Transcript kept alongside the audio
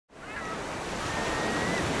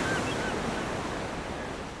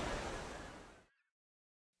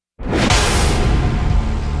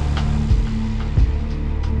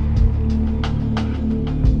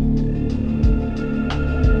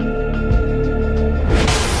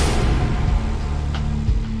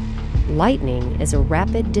Lightning is a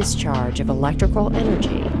rapid discharge of electrical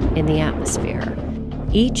energy in the atmosphere.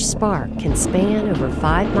 Each spark can span over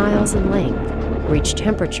 5 miles in length, reach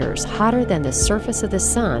temperatures hotter than the surface of the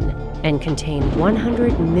sun, and contain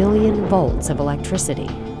 100 million volts of electricity.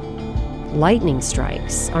 Lightning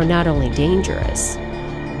strikes are not only dangerous,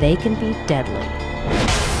 they can be deadly.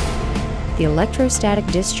 The electrostatic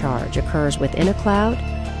discharge occurs within a cloud,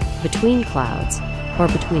 between clouds, or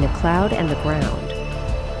between a cloud and the ground.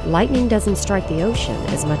 Lightning doesn't strike the ocean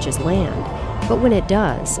as much as land, but when it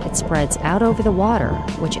does, it spreads out over the water,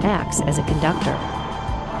 which acts as a conductor.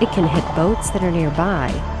 It can hit boats that are nearby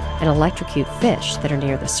and electrocute fish that are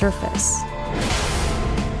near the surface.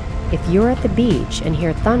 If you're at the beach and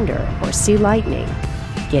hear thunder or see lightning,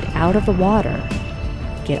 get out of the water.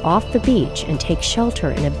 Get off the beach and take shelter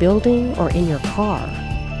in a building or in your car.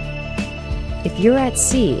 If you're at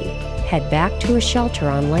sea, head back to a shelter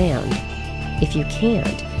on land. If you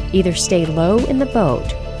can't, either stay low in the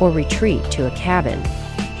boat or retreat to a cabin.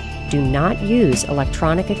 Do not use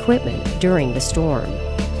electronic equipment during the storm.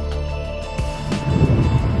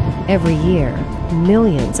 Every year,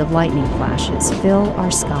 millions of lightning flashes fill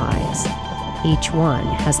our skies. Each one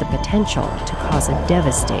has the potential to cause a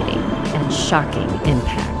devastating and shocking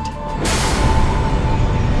impact.